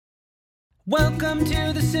Welcome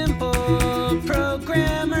to the Simple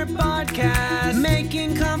Programmer Podcast,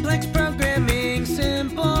 making complex programming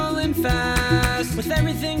simple and fast, with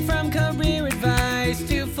everything from career advice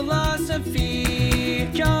to philosophy.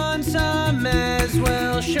 John Summers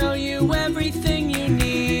will show you everything you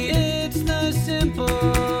need. It's the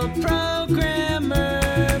Simple Programmer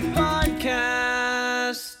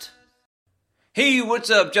Podcast. Hey, what's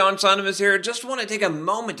up? John Sonnemus here. Just want to take a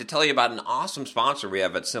moment to tell you about an awesome sponsor we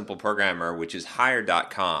have at Simple Programmer, which is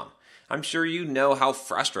Hired.com. I'm sure you know how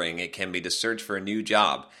frustrating it can be to search for a new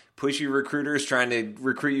job. Pushy recruiters trying to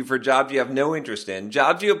recruit you for jobs you have no interest in,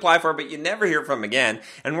 jobs you apply for but you never hear from again,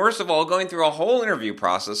 and worst of all, going through a whole interview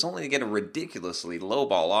process only to get a ridiculously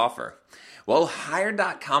lowball offer. Well,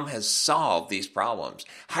 Hired.com has solved these problems.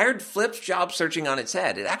 Hired flips job searching on its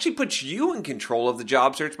head. It actually puts you in control of the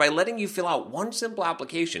job search by letting you fill out one simple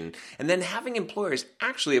application and then having employers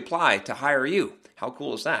actually apply to hire you. How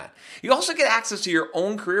cool is that? You also get access to your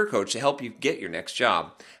own career coach to help you get your next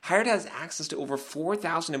job. Hired has access to over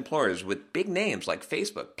 4,000 employers with big names like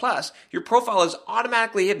Facebook. Plus, your profile is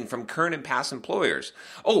automatically hidden from current and past employers.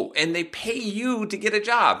 Oh, and they pay you to get a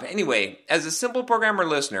job. Anyway, as a Simple Programmer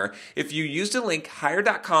listener, if you use the link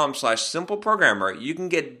hired.com/simpleprogrammer, you can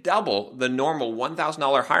get double the normal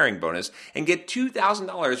 $1,000 hiring bonus and get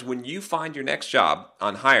 $2,000 when you find your next job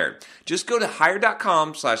on Hired. Just go to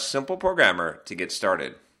hired.com/simpleprogrammer to get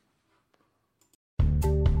started.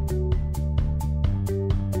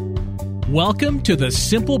 Welcome to the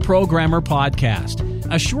Simple Programmer Podcast,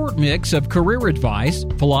 a short mix of career advice,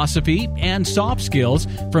 philosophy, and soft skills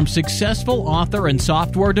from successful author and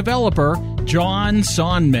software developer John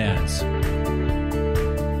Sonmez.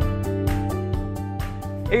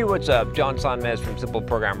 Hey, what's up? John Sonmez from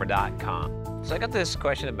simpleprogrammer.com. So I got this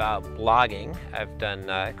question about blogging. I've done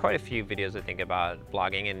quite a few videos, I think, about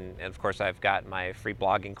blogging, and of course I've got my free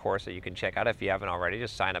blogging course that you can check out if you haven't already.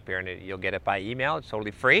 Just sign up here and you'll get it by email. It's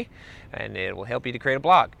totally free, and it will help you to create a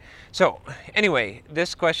blog. So anyway,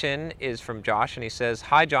 this question is from Josh, and he says,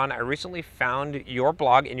 "Hi John, I recently found your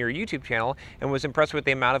blog in your YouTube channel and was impressed with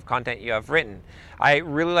the amount of content you have written. I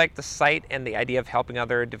really like the site and the idea of helping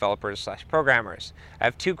other developers/programmers. I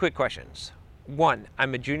have two quick questions. One,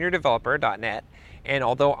 I'm a junior developer.net, and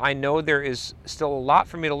although I know there is still a lot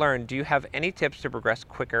for me to learn, do you have any tips to progress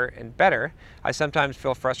quicker and better? I sometimes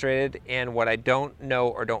feel frustrated in what I don't know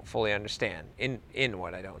or don't fully understand, in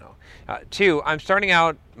what I don't know. Two, I'm starting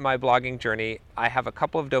out my blogging journey. I have a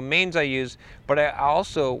couple of domains I use, but I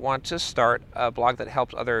also want to start a blog that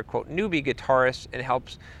helps other, quote, newbie guitarists and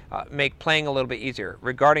helps make playing a little bit easier.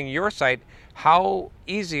 Regarding your site, how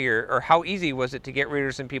easy was it to get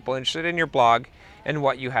readers and people interested in your blog and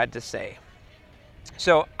what you had to say?"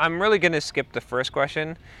 So I'm really going to skip the first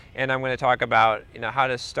question, and I'm going to talk about how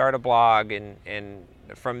to start a blog and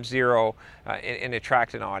from zero and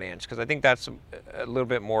attract an audience, because I think that's a little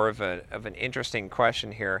bit more of an interesting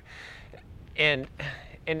question here. And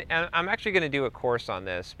I'm actually going to do a course on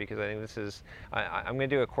this, because I think I'm going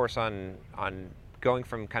to do a course on going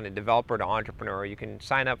from kind of developer to entrepreneur. You can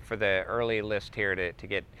sign up for the early list here to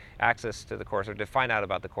get access to the course or to find out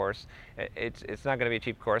about the course. It's not going to be a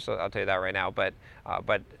cheap course, I'll tell you that right now, but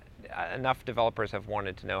enough developers have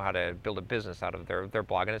wanted to know how to build a business out of their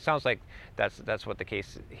blog, and it sounds like that's what the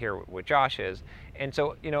case here with Josh is. And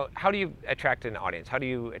so, how do you attract an audience? How do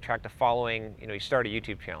you attract a following? You start a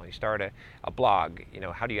YouTube channel, you start a blog.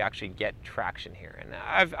 How do you actually get traction here? And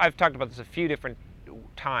I've talked about this a few different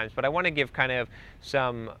times, but I want to give kind of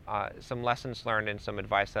some lessons learned and some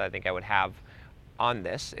advice that I think I would have on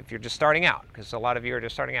this if you're just starting out, because a lot of you are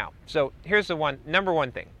just starting out. So here's the number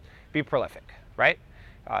one thing: be prolific, right?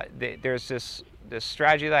 There's this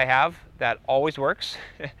strategy that I have that always works,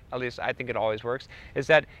 at least I think it always works, is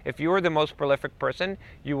that if you're the most prolific person,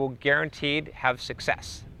 you will guaranteed have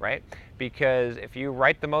success, right? Because if you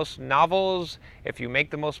write the most novels, if you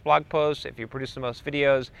make the most blog posts, if you produce the most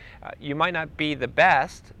videos, you might not be the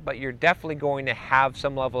best, but you're definitely going to have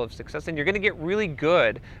some level of success, and you're going to get really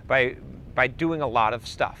good by doing a lot of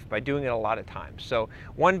stuff, by doing it a lot of times. So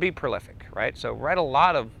one, be prolific, right? So write a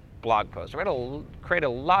lot of blog posts, create a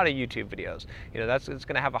lot of YouTube videos. It's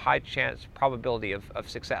going to have a high chance probability of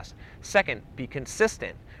success. Second, be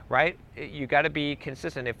consistent, right? You got to be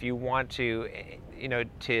consistent if you want to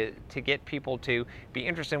get people to be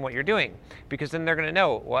interested in what you're doing, because then they're going to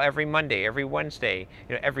know, well, every Monday, every Wednesday,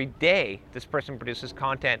 every day this person produces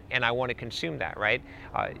content and I want to consume that, right?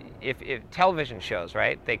 If television shows,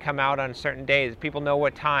 right, they come out on certain days, people know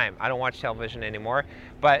what time. I don't watch television anymore,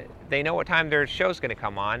 but they know what time their show's going to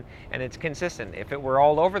come on, and it's consistent. If it were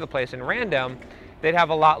all over the place and random, they'd have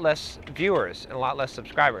a lot less viewers and a lot less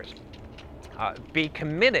subscribers. Be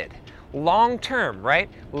committed. long-term, right?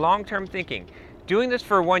 Long-term thinking. Doing this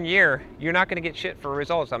for 1 year, you're not going to get shit for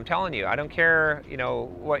results. I'm telling you. I don't care,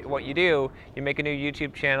 what you do. You make a new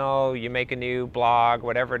YouTube channel, you make a new blog,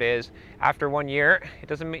 whatever it is. After 1 year, it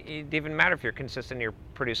doesn't even matter if you're consistent, you're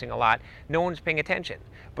producing a lot. No one's paying attention.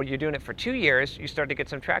 But you're doing it for 2 years, you start to get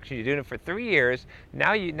some traction. You're doing it for 3 years,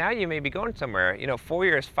 now you may be going somewhere. 4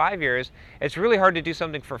 years, 5 years. It's really hard to do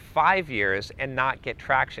something for 5 years and not get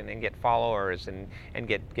traction and get followers and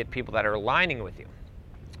get people that are aligning with you.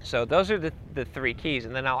 So those are the 3 keys,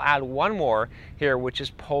 and then I'll add one more here, which is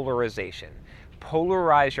polarization.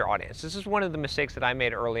 Polarize your audience. This is one of the mistakes that I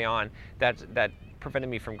made early on that prevented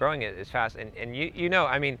me from growing it as fast. And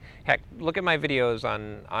heck, look at my videos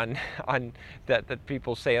on that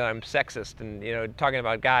people say I'm sexist and talking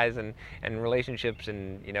about guys and relationships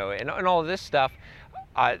and and all of this stuff.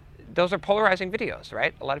 Those are polarizing videos,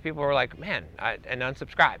 right? A lot of people are like, man, and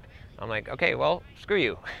unsubscribe. I'm like, okay, well, screw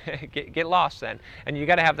you. get lost then. And you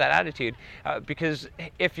got to have that attitude because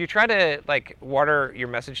if you try to water your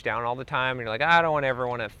message down all the time and you're like, I don't ever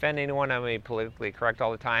want to offend anyone, I'm going to be politically correct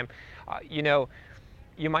all the time,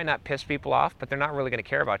 you might not piss people off, but they're not really going to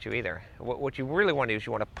care about you either. What you really want to do is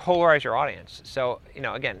you want to polarize your audience. So,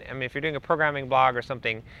 again, if you're doing a programming blog or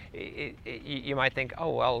something, you might think,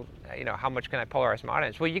 oh, well, how much can I polarize my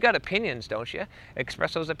audience? Well, you got opinions, don't you?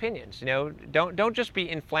 Express those opinions. Don't just be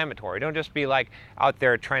inflammatory. Don't just be out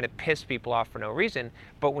there trying to piss people off for no reason.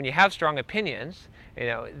 But when you have strong opinions,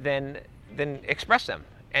 then express them.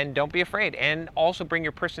 And don't be afraid, and also bring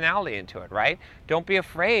your personality into it, right? Don't be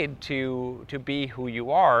afraid to be who you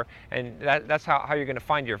are, and that's how you're going to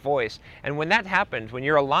find your voice. And when that happens, when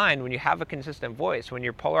you're aligned, when you have a consistent voice, when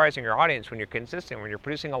you're polarizing your audience, when you're consistent, when you're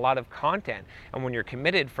producing a lot of content, and when you're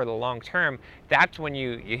committed for the long term, that's when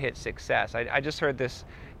you hit success. I just heard this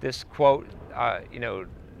quote,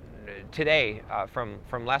 today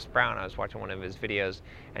from Les Brown. I was watching one of his videos,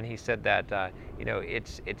 and he said that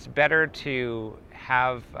it's better to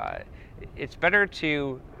have it's better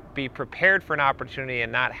to be prepared for an opportunity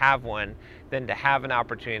and not have one than to have an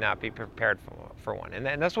opportunity and not be prepared for one.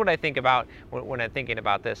 And that's what I think about when I'm thinking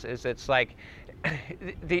about this. Is it's like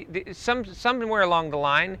somewhere along the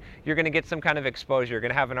line you're going to get some kind of exposure. You're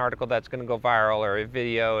going to have an article that's going to go viral or a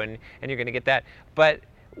video, and you're going to get that. But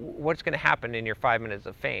what's going to happen in your 5 minutes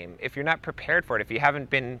of fame if you're not prepared for it, if you haven't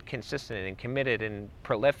been consistent and committed and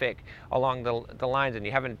prolific along the lines, and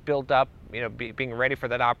you haven't built up being ready for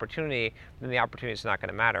that opportunity, then the opportunity is not going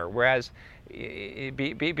to matter. Whereas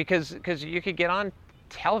because you could get on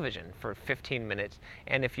television for 15 minutes,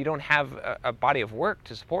 and if you don't have a body of work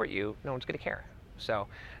to support you, no one's going to care. So,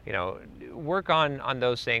 work on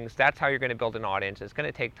those things. That's how you're going to build an audience. It's going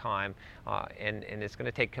to take time, and it's going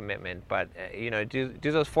to take commitment. But do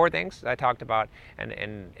those 4 things I talked about,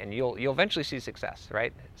 and you'll eventually see success,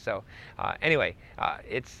 right? So, anyway,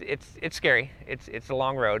 it's scary. It's a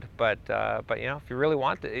long road, but if you really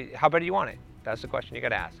want it, how bad do you want it? That's the question you got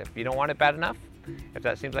to ask. If you don't want it bad enough, if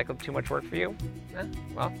that seems like too much work for you,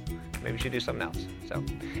 well, maybe you should do something else. So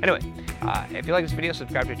anyway, if you like this video,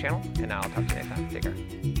 subscribe to the channel, and I'll talk to you next time. Take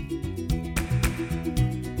care.